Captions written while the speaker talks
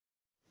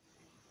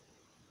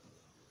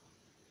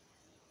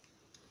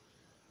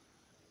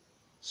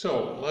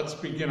So let's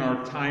begin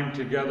our time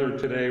together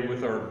today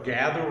with our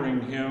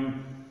gathering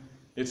hymn.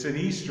 It's an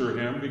Easter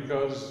hymn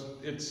because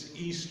it's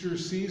Easter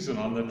season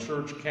on the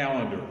church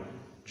calendar.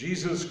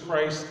 Jesus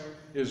Christ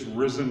is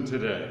risen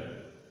today.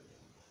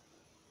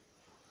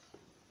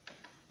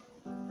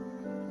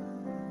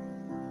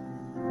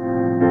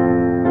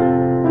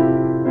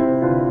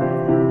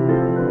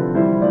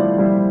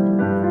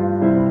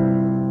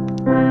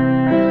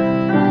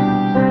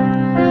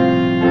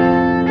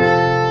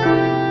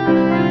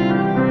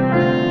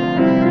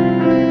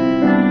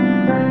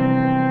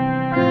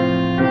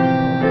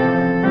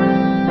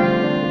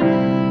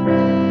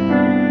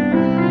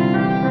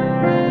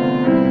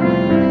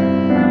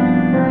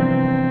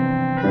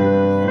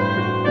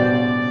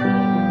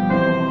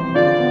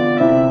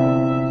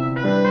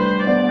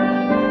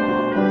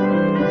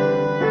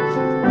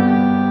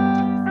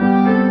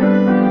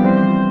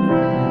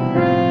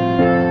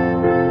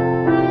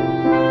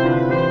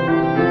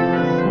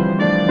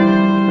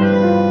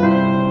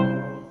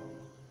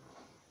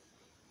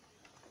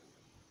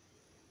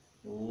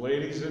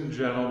 Ladies and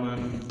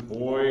gentlemen,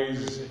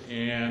 boys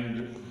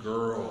and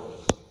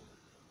girls,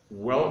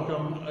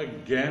 welcome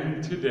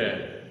again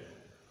today.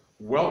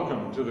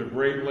 Welcome to the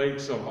Great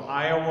Lakes of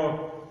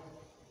Iowa.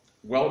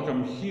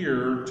 Welcome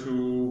here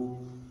to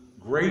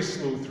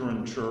Grace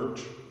Lutheran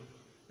Church.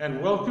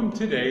 And welcome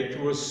today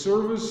to a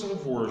service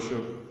of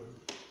worship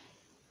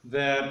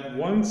that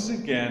once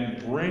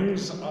again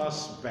brings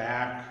us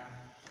back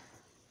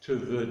to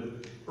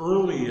the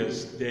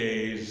earliest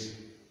days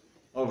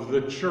of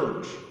the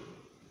church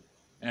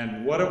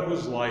and what it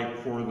was like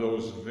for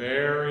those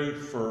very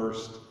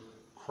first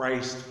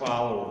Christ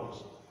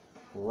followers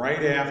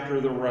right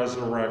after the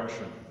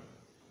resurrection.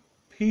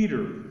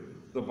 Peter,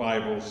 the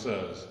Bible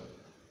says,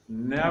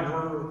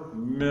 never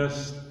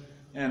missed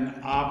an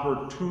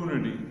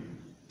opportunity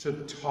to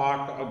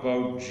talk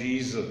about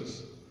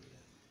Jesus.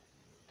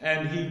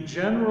 And he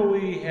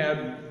generally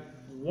had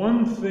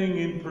one thing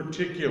in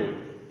particular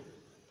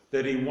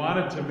that he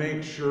wanted to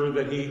make sure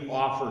that he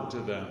offered to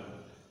them,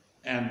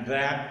 and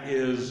that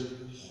is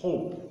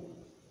hope.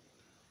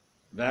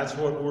 That's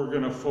what we're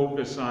going to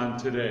focus on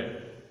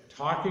today,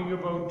 talking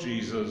about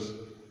Jesus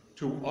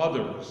to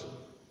others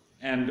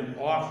and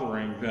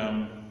offering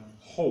them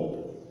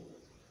hope.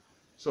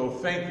 So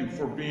thank you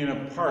for being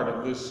a part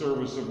of this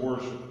service of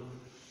worship.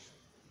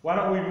 Why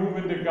don't we move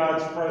into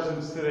God's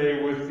presence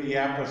today with the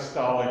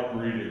apostolic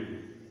reading.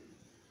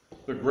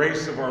 The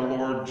grace of our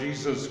Lord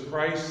Jesus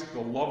Christ,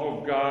 the love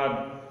of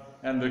God,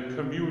 and the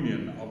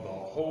communion of the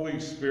Holy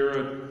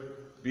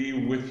Spirit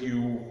be with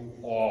you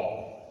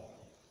all,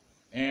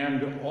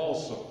 and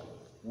also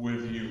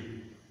with you.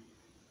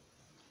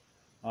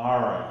 All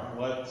right,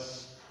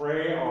 let's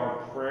pray our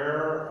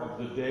prayer of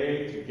the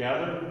day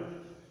together.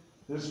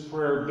 This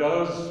prayer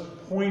does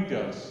point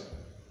us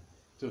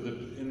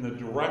in the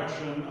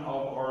direction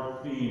of our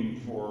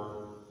theme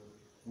for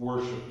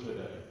worship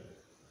today.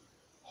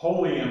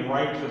 Holy and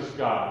righteous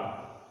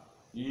God,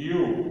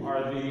 you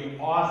are the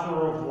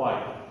author of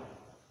life,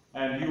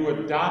 and you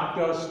adopt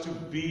us to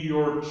be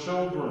your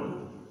children.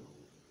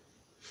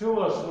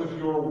 Fill us with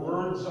your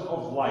words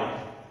of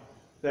life,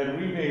 that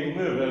we may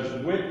live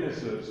as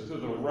witnesses to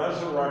the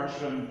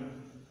resurrection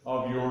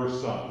of your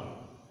Son,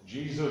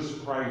 Jesus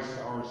Christ,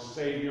 our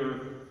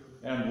Savior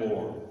and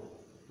Lord,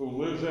 who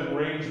lives and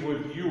reigns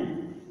with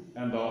you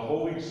and the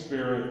Holy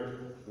Spirit,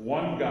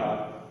 one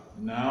God,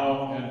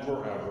 now and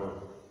forever.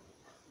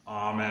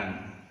 Amen.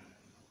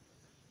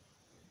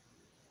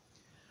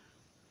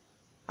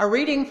 Our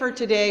reading for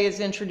today is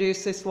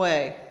introduced this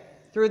way.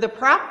 Through the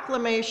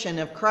proclamation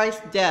of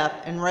Christ's death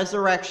and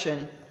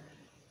resurrection,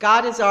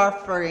 God is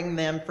offering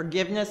them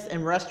forgiveness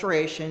and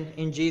restoration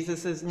in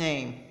Jesus'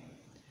 name.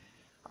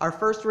 Our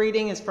first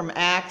reading is from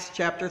Acts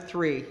chapter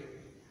 3.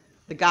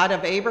 The God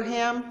of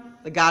Abraham,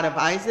 the God of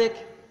Isaac,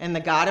 and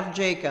the God of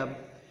Jacob,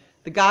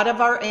 the God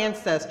of our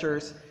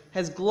ancestors,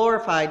 has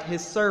glorified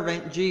his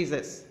servant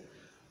Jesus,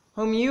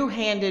 whom you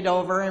handed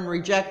over and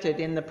rejected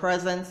in the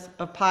presence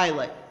of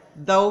Pilate,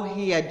 though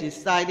he had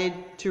decided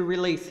to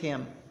release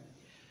him.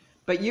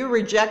 But you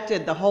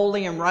rejected the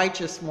holy and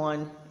righteous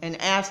one and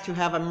asked to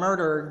have a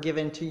murderer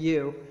given to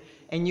you,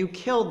 and you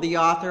killed the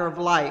author of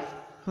life,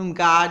 whom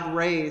God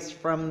raised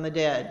from the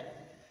dead.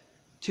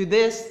 To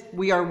this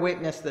we are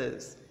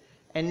witnesses.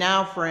 And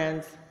now,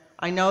 friends,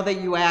 I know that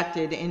you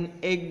acted in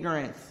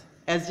ignorance,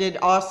 as did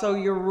also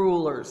your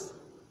rulers.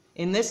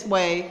 In this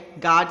way,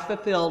 God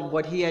fulfilled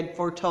what he had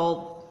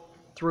foretold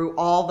through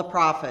all the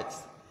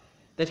prophets,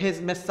 that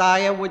his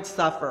Messiah would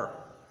suffer.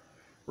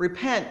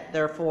 Repent,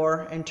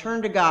 therefore, and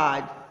turn to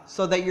God,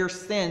 so that your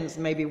sins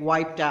may be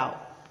wiped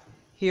out.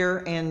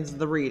 Here ends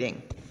the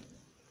reading.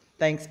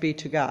 Thanks be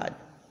to God.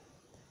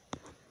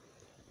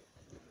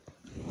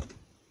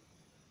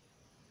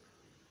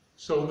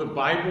 So the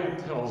Bible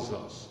tells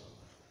us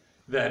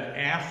that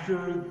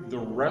after the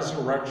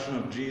resurrection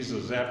of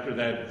Jesus, after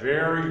that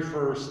very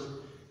first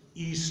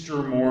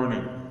Easter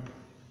morning,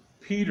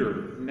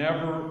 Peter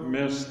never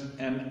missed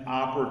an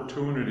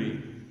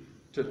opportunity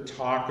to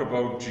talk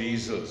about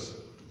Jesus.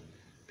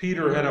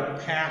 Peter had a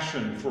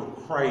passion for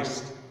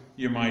Christ,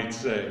 you might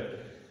say.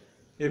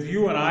 If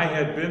you and I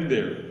had been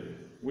there,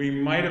 we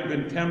might have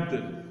been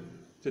tempted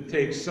to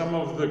take some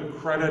of the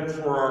credit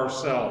for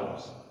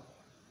ourselves.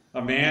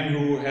 A man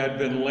who had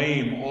been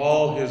lame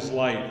all his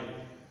life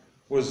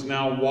was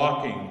now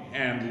walking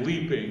and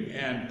leaping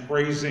and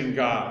praising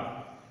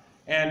God.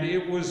 And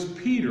it was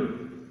Peter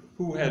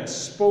who had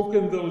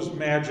spoken those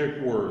magic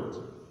words,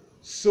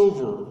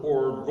 "Silver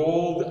or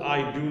gold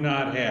I do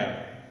not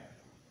have,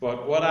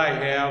 but what I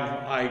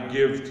have I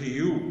give to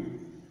you.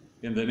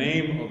 In the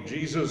name of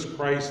Jesus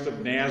Christ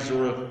of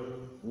Nazareth,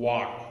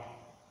 walk."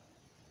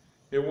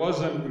 It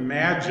wasn't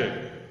magic,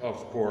 of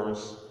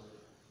course,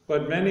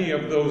 but many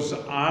of those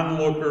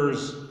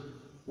onlookers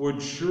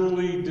would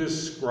surely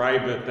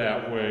describe it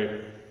that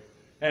way.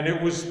 And it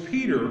was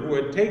Peter who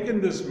had taken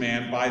this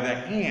man by the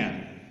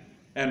hand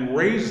and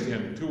raised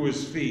him to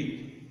his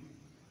feet.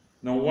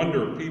 No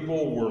wonder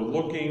people were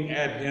looking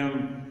at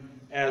him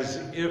as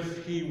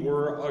if he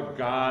were a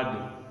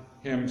god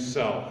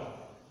himself.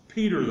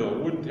 Peter, though,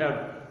 wouldn't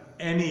have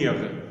any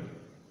of it.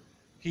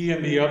 He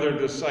and the other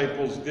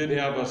disciples did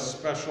have a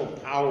special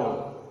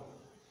power,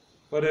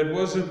 but it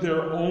wasn't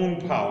their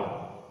own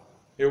power.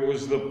 It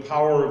was the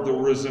power of the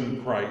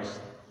risen Christ.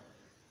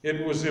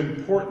 It was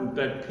important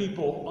that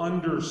people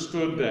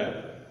understood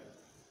that.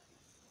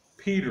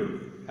 Peter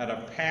had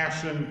a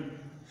passion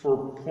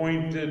for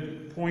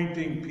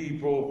pointing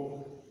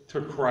people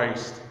to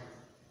Christ.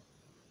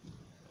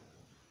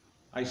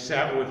 I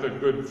sat with a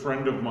good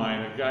friend of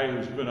mine, a guy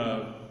who's been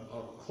a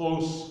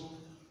close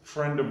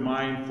friend of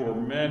mine for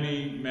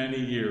many, many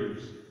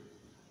years,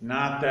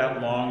 not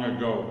that long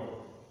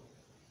ago.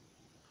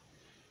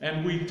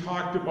 And we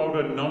talked about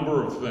a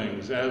number of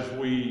things, as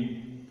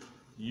we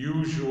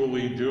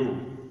usually do.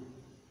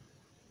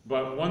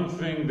 But one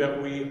thing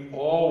that we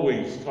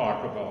always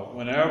talk about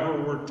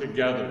whenever we're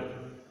together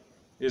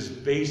is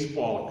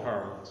baseball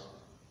cards.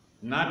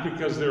 Not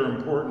because they're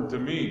important to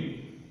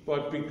me,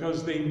 but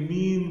because they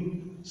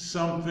mean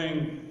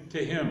something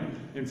to him.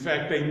 In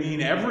fact, they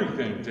mean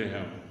everything to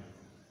him.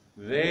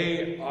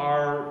 They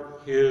are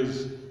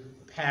his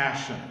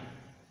passion.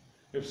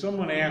 If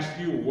someone asked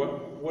you,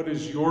 what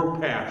is your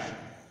passion?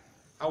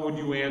 How would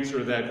you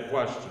answer that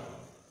question?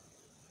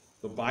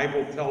 The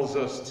Bible tells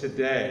us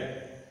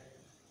today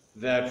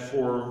that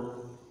for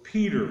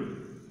Peter,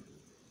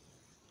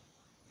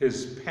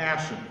 his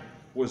passion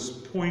was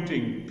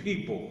pointing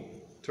people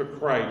to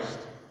Christ.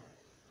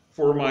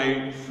 For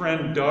my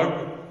friend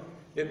Doug,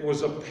 it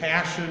was a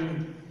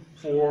passion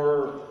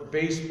for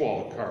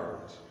baseball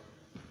cards.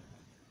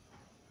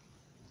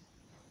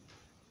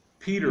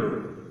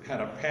 Peter had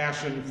a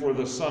passion for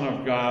the Son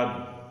of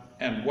God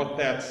and what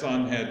that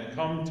Son had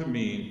come to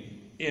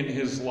mean in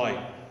his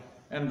life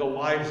and the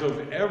lives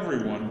of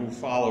everyone who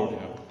followed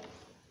him.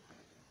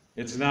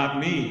 It's not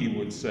me, he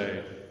would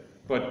say,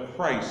 but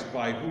Christ,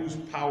 by whose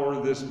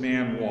power this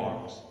man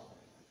walks.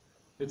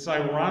 It's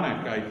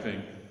ironic, I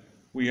think.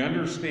 We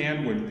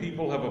understand when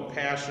people have a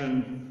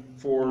passion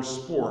for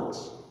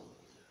sports,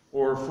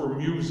 or for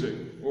music,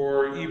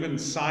 or even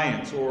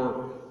science,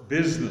 or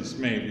business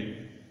maybe.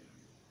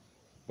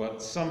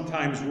 But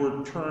sometimes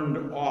we're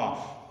turned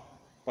off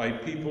by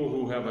people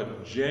who have a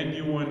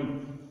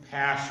genuine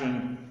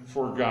passion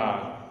for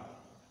God.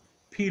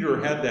 Peter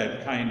had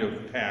that kind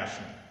of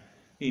passion.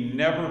 He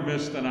never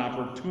missed an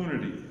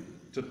opportunity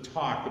to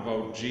talk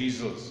about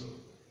Jesus.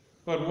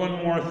 But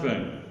one more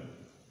thing.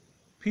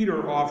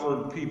 Peter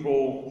offered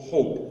people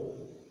hope.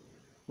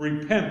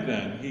 Repent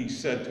then, he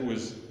said to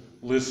his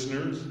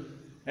listeners,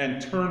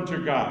 and turn to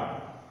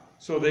God,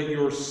 so that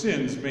your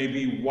sins may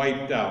be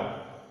wiped out,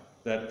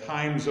 that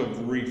times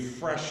of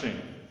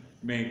refreshing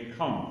may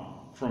come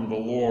from the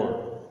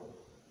Lord.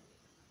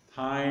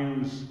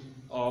 Times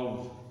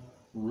of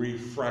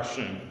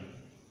refreshing.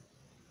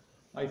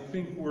 I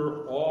think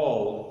we're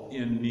all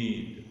in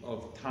need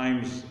of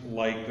times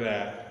like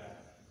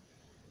that.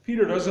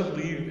 Peter doesn't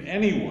leave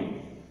anyone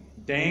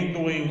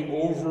dangling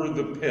over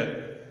the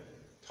pit,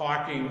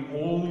 talking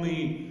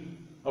only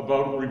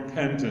about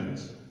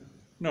repentance.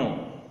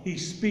 No, he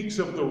speaks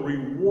of the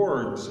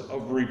rewards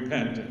of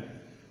repenting,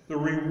 the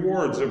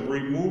rewards of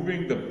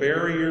removing the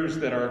barriers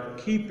that are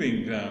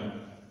keeping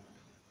them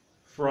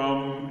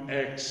from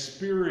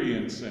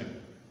experiencing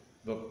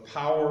the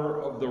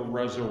power of the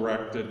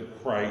resurrected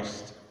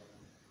Christ.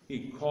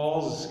 He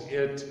calls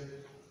it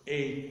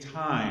a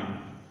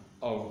time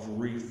of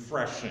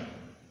refreshing.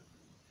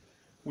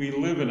 We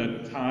live in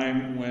a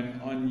time when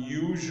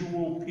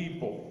unusual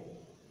people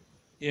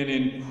in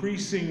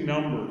increasing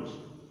numbers,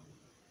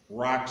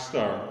 rock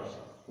stars,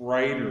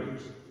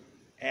 writers,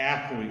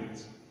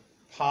 athletes,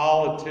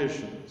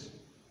 politicians,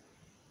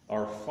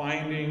 are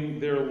finding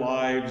their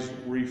lives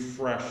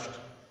refreshed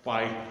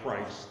by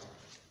Christ.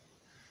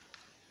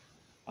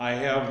 I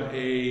have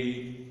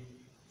a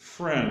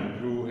friend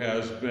who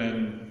has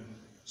been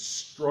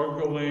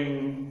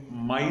struggling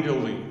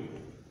mightily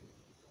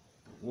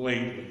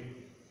lately.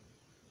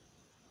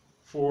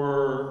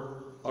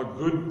 For a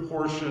good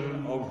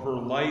portion of her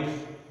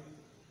life,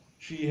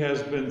 She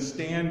has been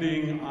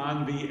standing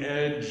on the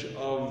edge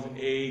of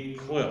a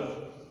cliff.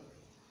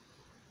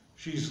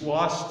 She's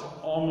lost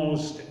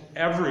almost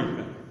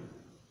everything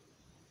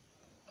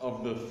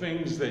of the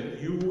things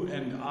that you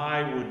and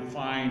I would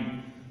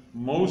find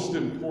most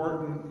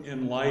important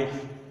in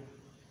life.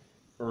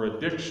 Her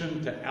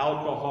addiction to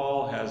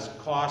alcohol has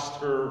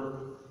cost her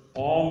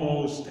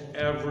almost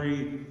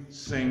every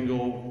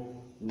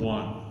single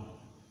one.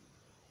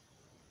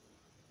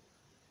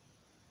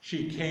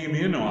 She came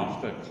in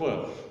off the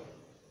cliff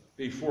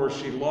before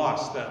she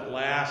lost that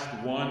last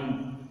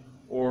one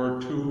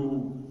or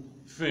two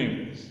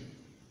things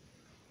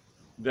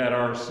that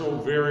are so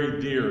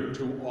very dear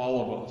to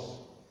all of us.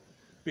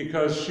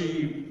 Because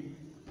she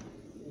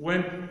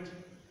went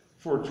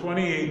for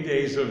 28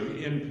 days of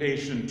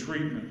inpatient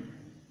treatment.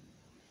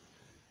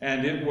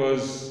 And it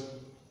was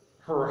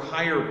her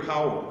higher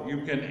power.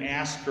 You can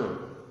ask her,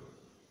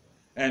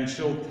 and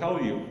she'll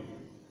tell you.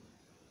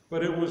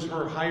 But it was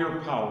her higher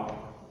power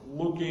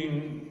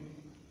looking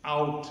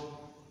out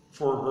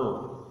for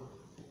her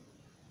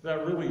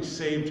that really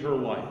saved her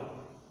life,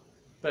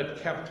 that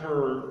kept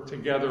her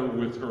together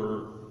with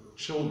her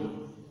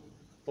children,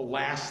 the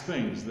last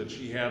things that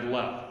she had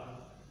left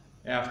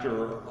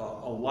after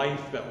a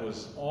life that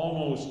was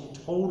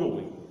almost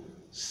totally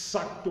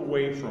sucked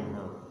away from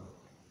her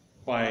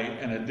by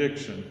an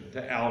addiction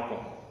to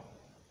alcohol.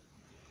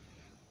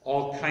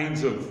 All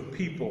kinds of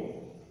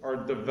people are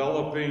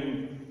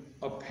developing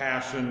a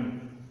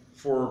passion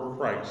for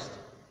Christ.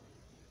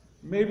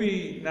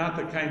 Maybe not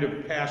the kind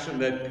of passion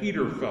that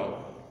Peter felt,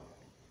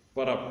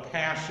 but a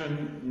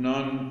passion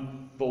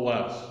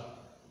nonetheless.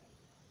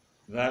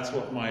 That's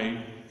what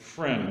my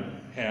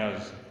friend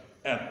has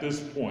at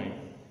this point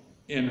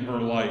in her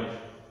life.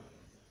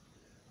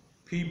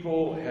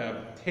 People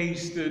have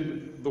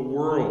tasted the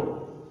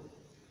world,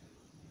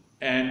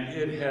 and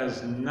it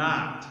has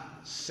not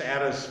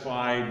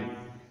satisfied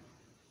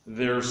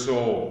their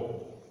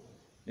soul.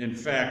 In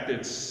fact,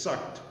 it's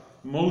sucked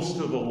most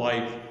of the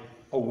life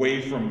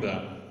away from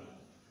them.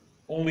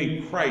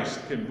 Only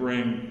Christ can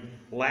bring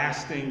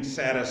lasting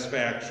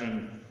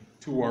satisfaction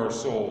to our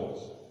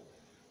souls.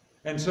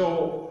 And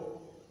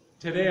so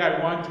today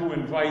I want to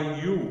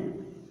invite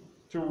you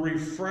to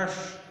refresh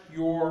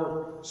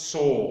your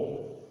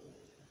soul.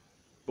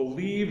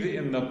 Believe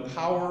in the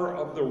power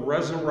of the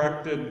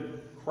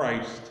resurrected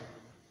Christ.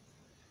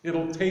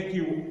 It'll take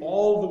you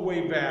all the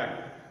way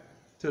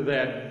back to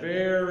that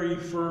very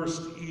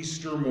first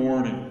Easter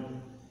morning.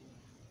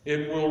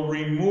 It will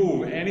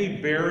remove any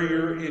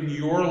barrier in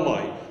your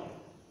life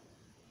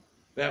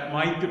that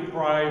might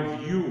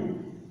deprive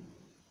you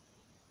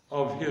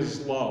of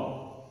His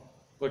love,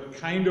 the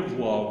kind of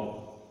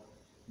love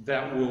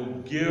that will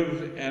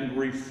give and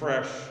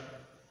refresh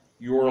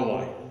your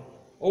life.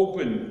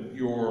 Open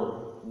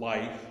your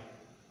life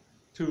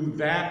to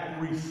that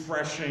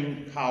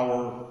refreshing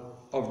power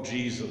of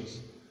Jesus.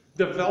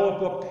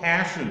 Develop a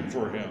passion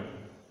for Him.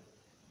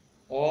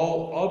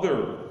 All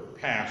other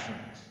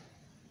passions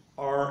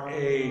are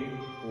a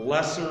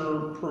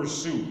lesser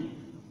pursuit.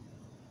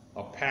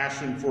 A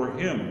passion for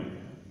Him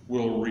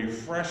will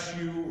refresh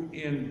you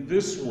in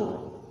this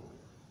world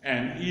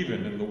and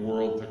even in the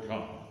world to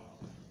come.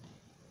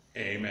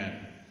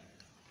 Amen.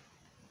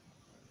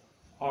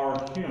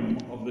 Our hymn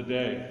of the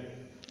day.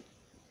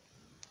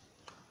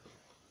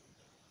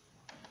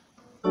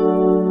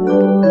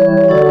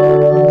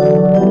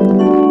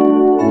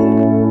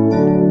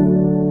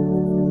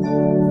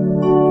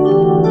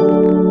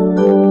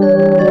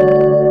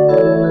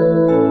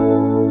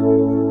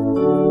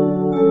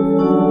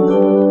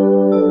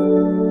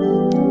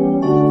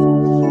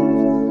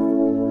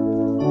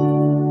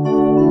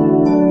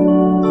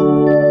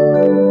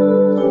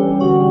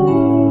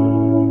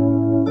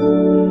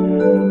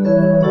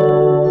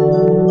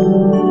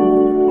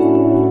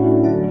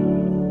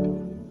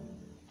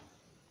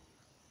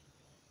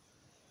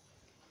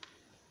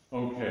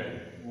 Okay,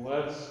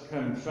 let's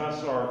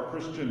confess our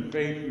Christian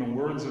faith in the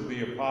words of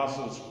the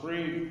Apostles'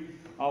 Creed.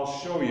 I'll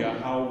show you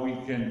how we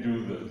can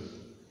do this.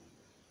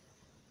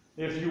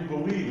 If you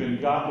believe in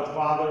God the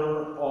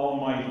Father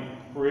Almighty,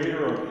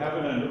 creator of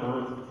heaven and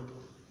earth,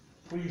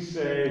 please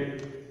say,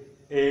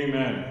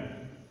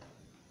 Amen.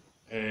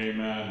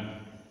 Amen.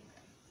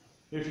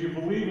 If you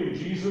believe in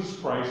Jesus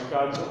Christ,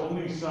 God's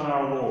only Son,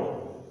 our Lord,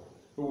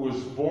 who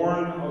was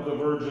born of the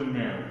Virgin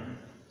Mary,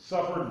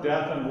 suffered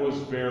death and was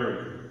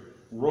buried,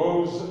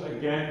 rose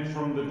again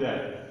from the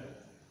dead,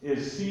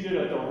 is seated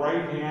at the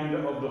right hand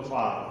of the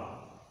Father.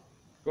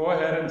 Go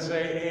ahead and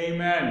say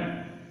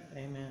Amen.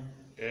 Amen.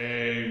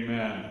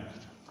 Amen.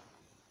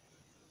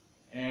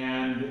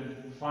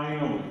 And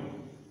finally,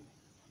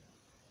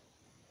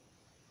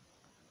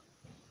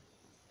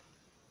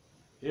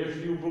 if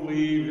you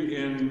believe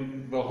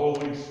in the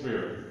Holy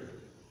Spirit,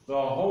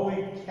 the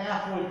Holy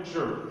Catholic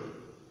Church,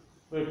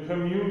 the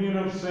communion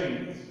of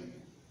saints,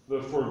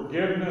 the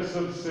forgiveness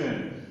of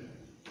sins,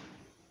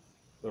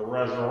 the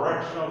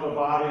resurrection of the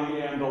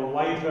body, and the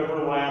life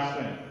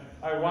everlasting,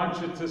 I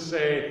want you to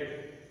say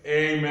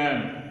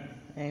Amen.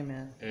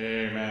 Amen.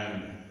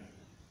 Amen.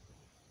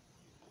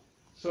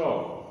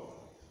 So,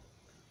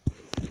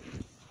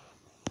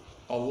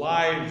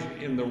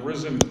 alive in the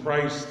risen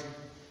Christ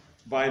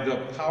by the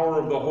power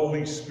of the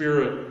Holy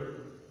Spirit,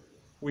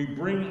 we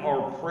bring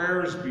our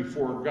prayers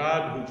before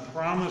God, who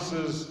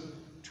promises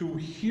to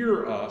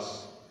hear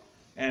us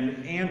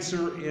and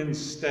answer in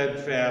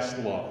steadfast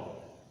love.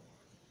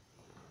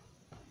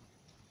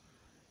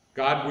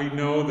 God, we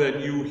know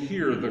that you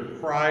hear the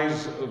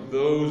cries of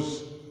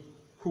those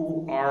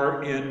who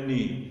are in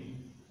need,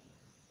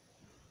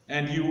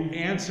 and you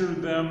answer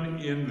them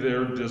in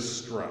their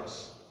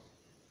distress.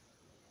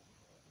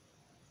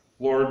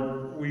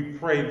 Lord, we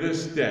pray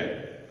this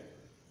day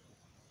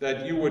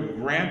that you would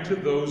grant to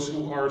those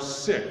who are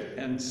sick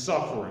and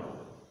suffering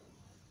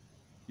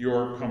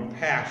your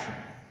compassion.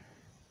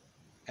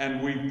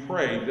 And we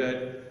pray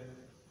that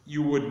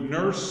you would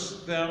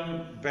nurse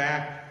them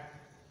back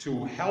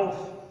to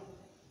health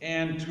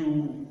and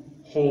to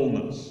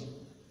wholeness.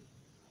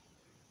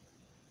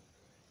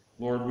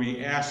 Lord,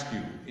 we ask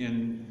you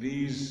in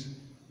these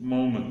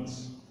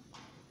moments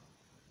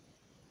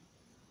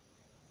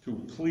to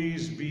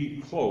please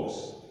be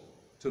close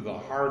to the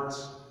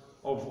hearts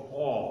of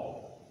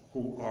all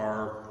who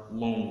are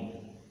lonely.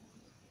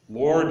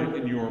 Lord,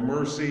 in your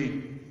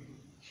mercy,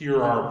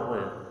 hear our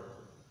prayer.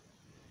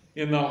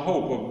 In the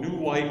hope of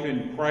new life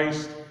in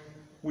Christ,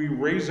 we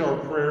raise our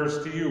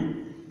prayers to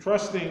you,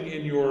 trusting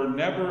in your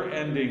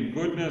never-ending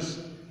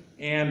goodness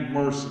and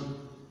mercy,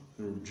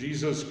 through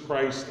Jesus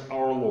Christ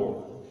our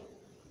Lord.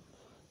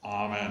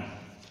 Amen.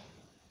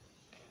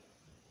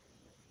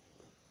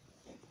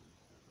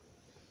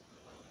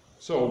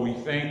 So we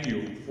thank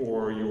you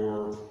for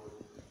your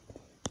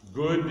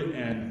good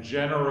and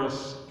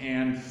generous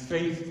and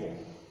faithful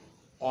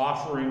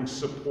offering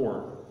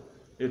support.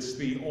 It's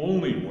the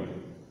only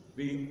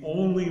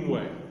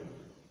way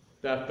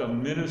that the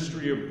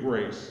ministry of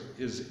grace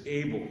is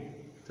able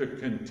to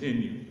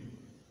continue.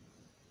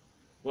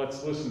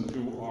 Let's listen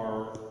to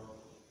our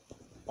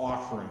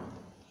offering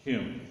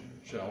hymn,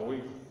 shall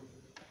we?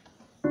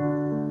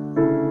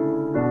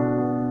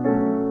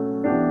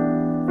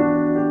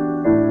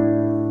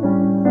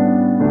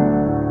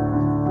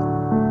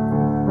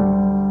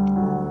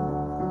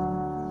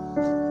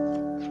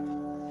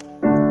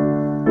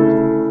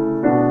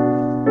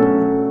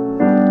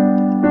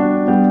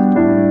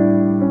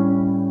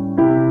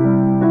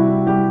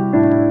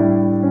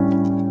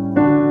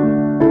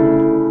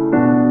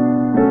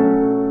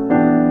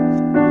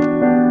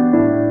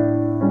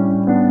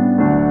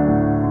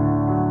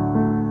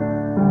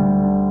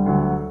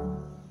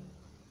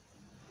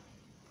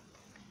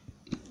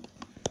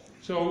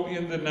 So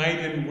in the night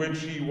in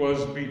which he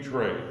was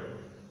betrayed,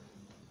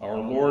 our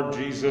Lord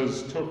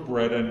Jesus took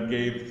bread and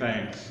gave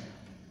thanks.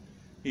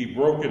 He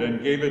broke it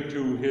and gave it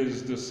to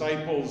his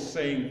disciples,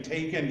 saying,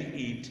 "Take and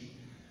eat.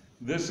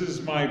 This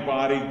is my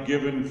body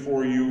given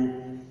for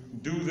you.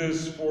 Do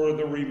this for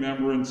the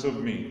remembrance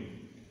of me."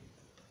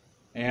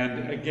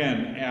 And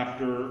again,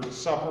 after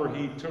supper,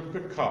 he took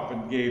the cup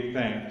and gave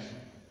thanks,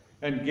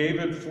 and gave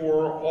it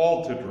for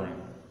all to drink,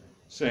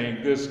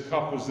 saying, "This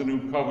cup is the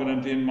new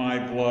covenant in my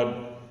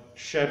blood,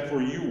 shed for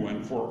you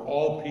and for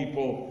all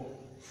people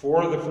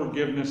for the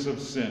forgiveness of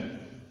sin.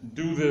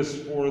 Do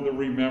this for the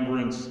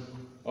remembrance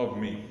of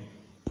me."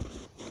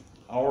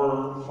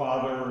 Our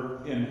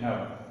Father in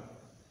heaven,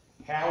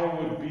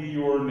 hallowed be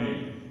your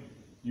name.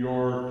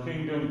 Your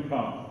kingdom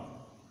come.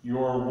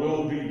 Your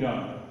will be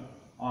done,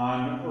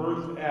 on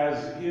earth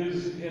as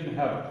is in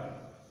heaven.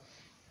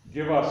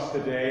 Give us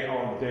today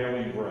our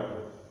daily bread.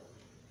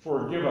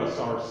 Forgive us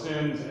our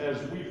sins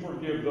as we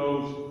forgive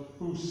those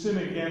who sin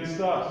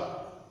against us.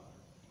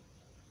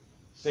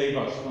 Save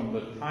us from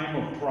the time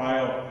of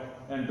trial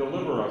and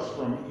deliver us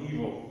from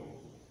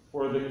evil.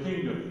 For the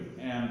kingdom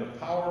and the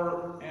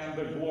power and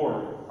the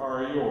glory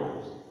are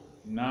yours,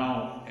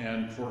 now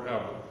and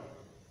forever.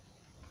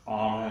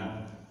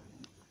 Amen.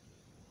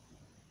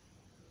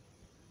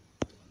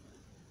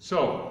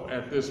 So,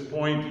 at this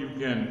point, you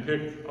can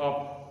pick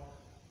up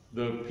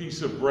the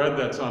piece of bread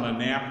that's on a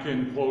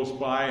napkin close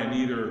by, and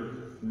either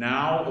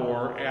now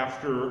or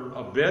after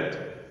a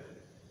bit,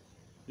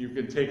 you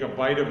can take a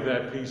bite of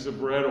that piece of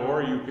bread,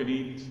 or you can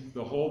eat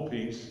the whole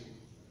piece.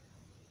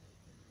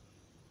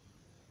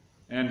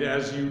 And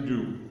as you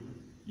do,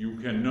 you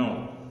can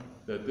know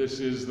that this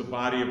is the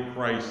body of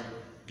Christ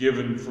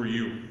given for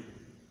you.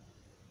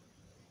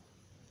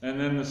 And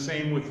then the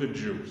same with the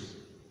juice.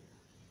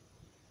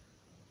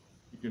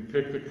 You can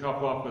pick the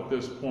cup up at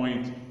this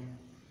point.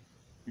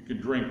 You can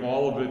drink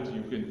all of it.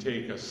 You can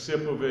take a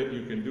sip of it.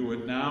 You can do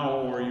it now,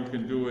 or you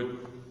can do it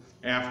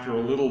after a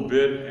little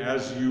bit,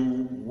 as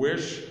you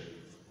wish.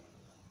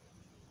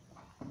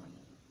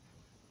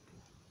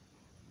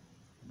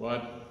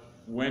 But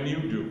when you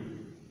do,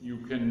 you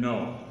can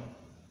know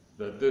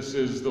that this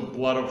is the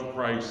blood of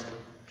Christ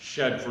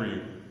shed for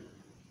you.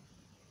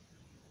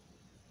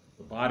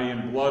 The body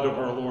and blood of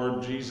our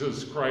Lord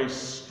Jesus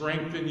Christ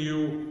strengthen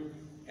you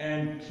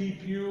and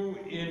keep you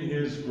in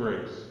his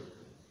grace.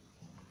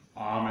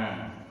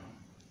 Amen.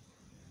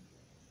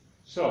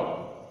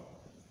 So,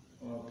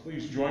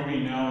 please join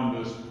me now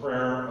in this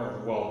prayer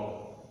of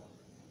welcome.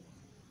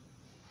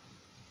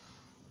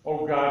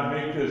 Oh God,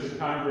 make this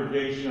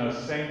congregation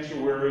a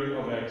sanctuary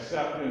of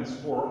acceptance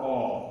for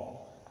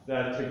all,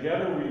 that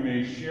together we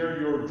may share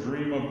your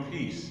dream of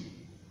peace.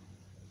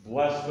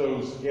 Bless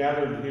those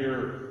gathered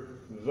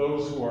here,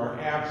 those who are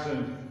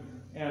absent,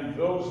 and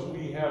those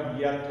we have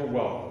yet to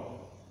welcome.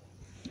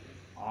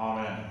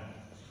 Amen.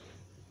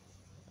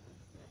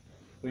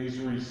 Please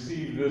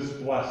receive this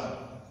blessing.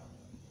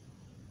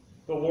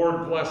 The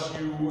Lord bless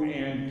you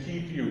and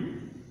keep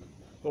you.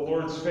 The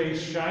Lord's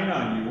face shine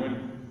on you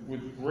and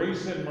with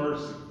grace and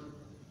mercy.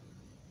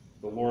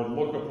 The Lord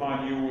look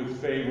upon you with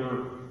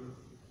favor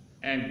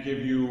and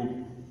give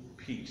you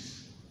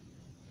peace.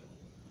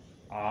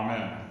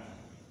 Amen.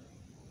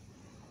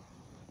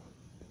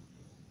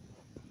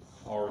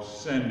 Our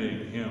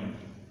sending hymn.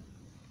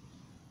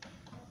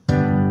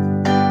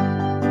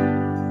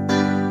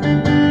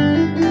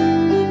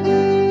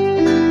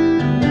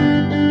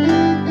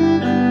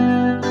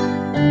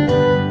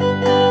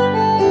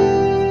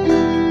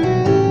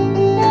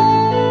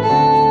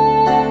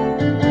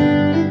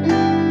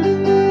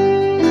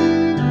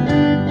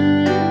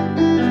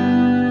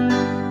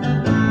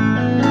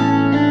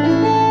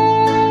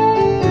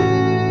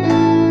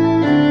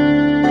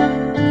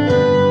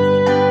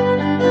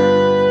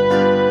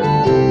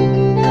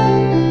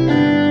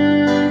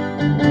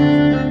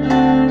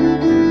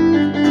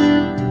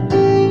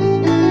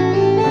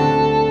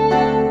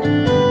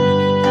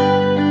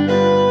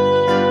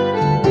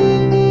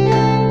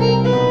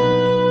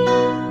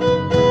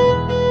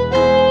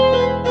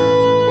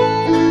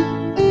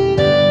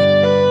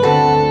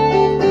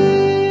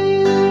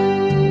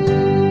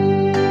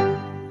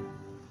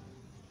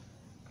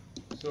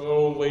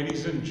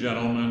 Ladies and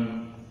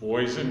gentlemen,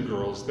 boys and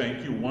girls,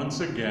 thank you once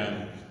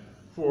again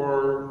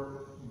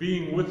for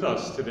being with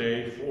us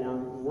today for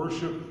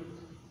worship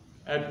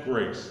at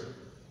Grace.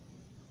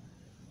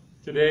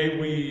 Today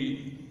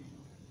we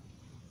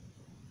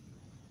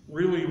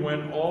really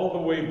went all the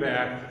way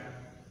back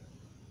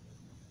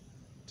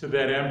to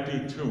that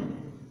empty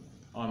tomb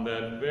on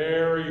that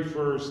very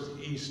first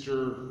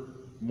Easter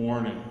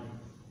morning.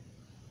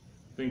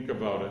 Think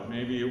about it.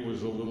 Maybe it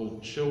was a little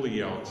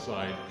chilly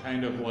outside,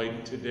 kind of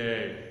like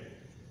today.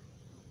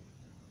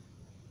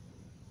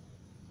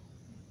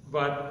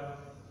 But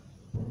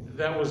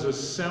that was a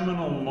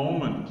seminal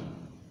moment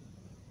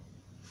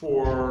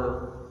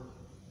for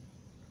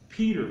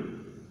Peter,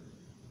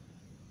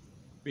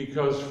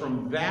 because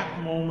from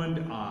that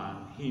moment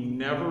on, he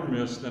never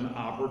missed an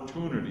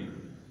opportunity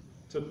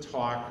to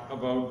talk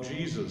about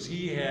Jesus.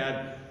 He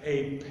had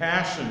a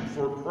passion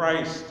for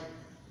Christ.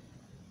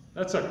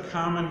 That's a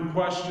common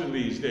question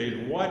these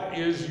days. What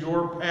is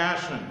your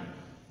passion?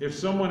 If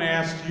someone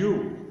asked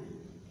you,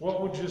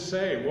 what would you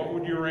say? What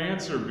would your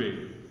answer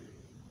be?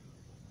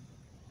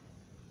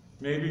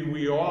 Maybe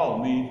we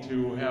all need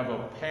to have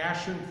a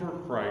passion for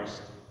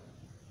Christ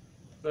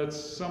that's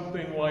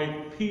something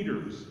like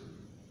Peter's.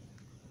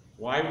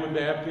 Why would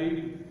that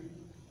be?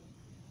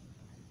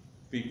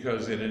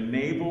 Because it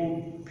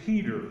enabled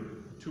Peter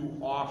to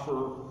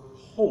offer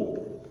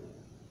hope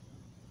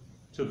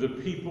to the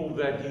people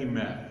that he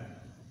met.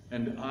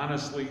 And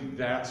honestly,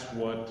 that's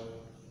what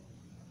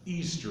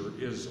Easter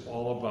is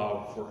all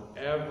about for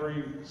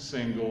every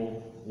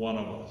single one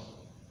of us.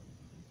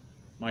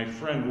 My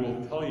friend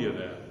will tell you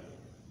that.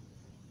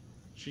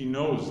 She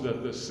knows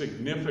that the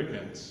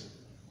significance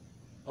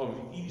of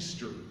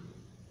Easter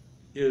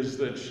is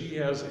that she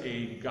has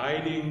a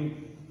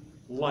guiding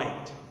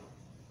light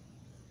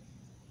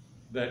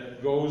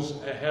that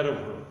goes ahead of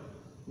her,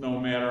 no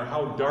matter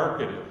how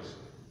dark it is,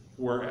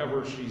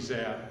 wherever she's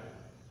at.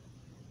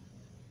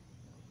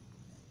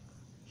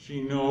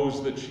 She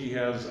knows that she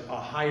has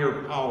a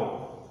higher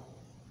power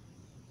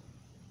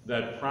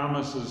that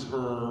promises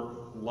her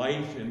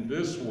life in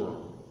this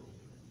world,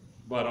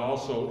 but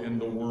also in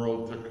the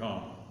world to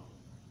come.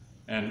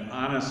 And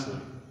honestly,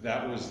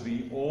 that was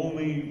the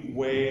only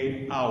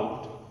way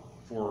out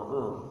for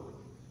her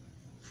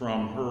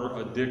from her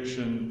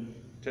addiction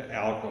to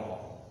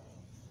alcohol.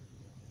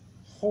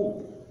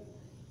 Hope,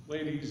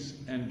 ladies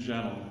and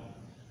gentlemen,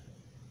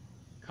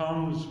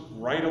 comes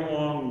right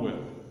along with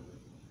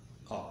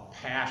a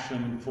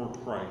passion for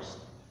Christ.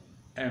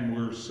 And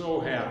we're so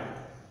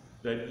happy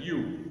that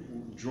you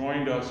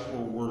joined us for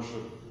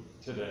worship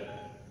today.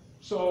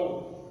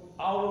 So,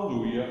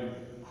 hallelujah,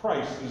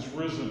 Christ is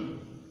risen.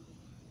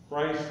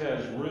 Christ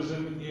has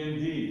risen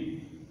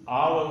indeed.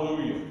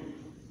 Hallelujah.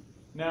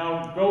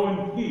 Now go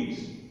in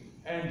peace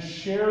and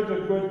share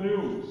the good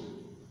news.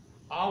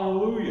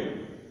 Hallelujah.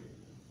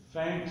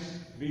 Thanks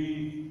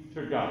be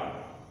to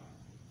God.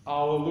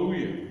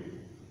 Hallelujah.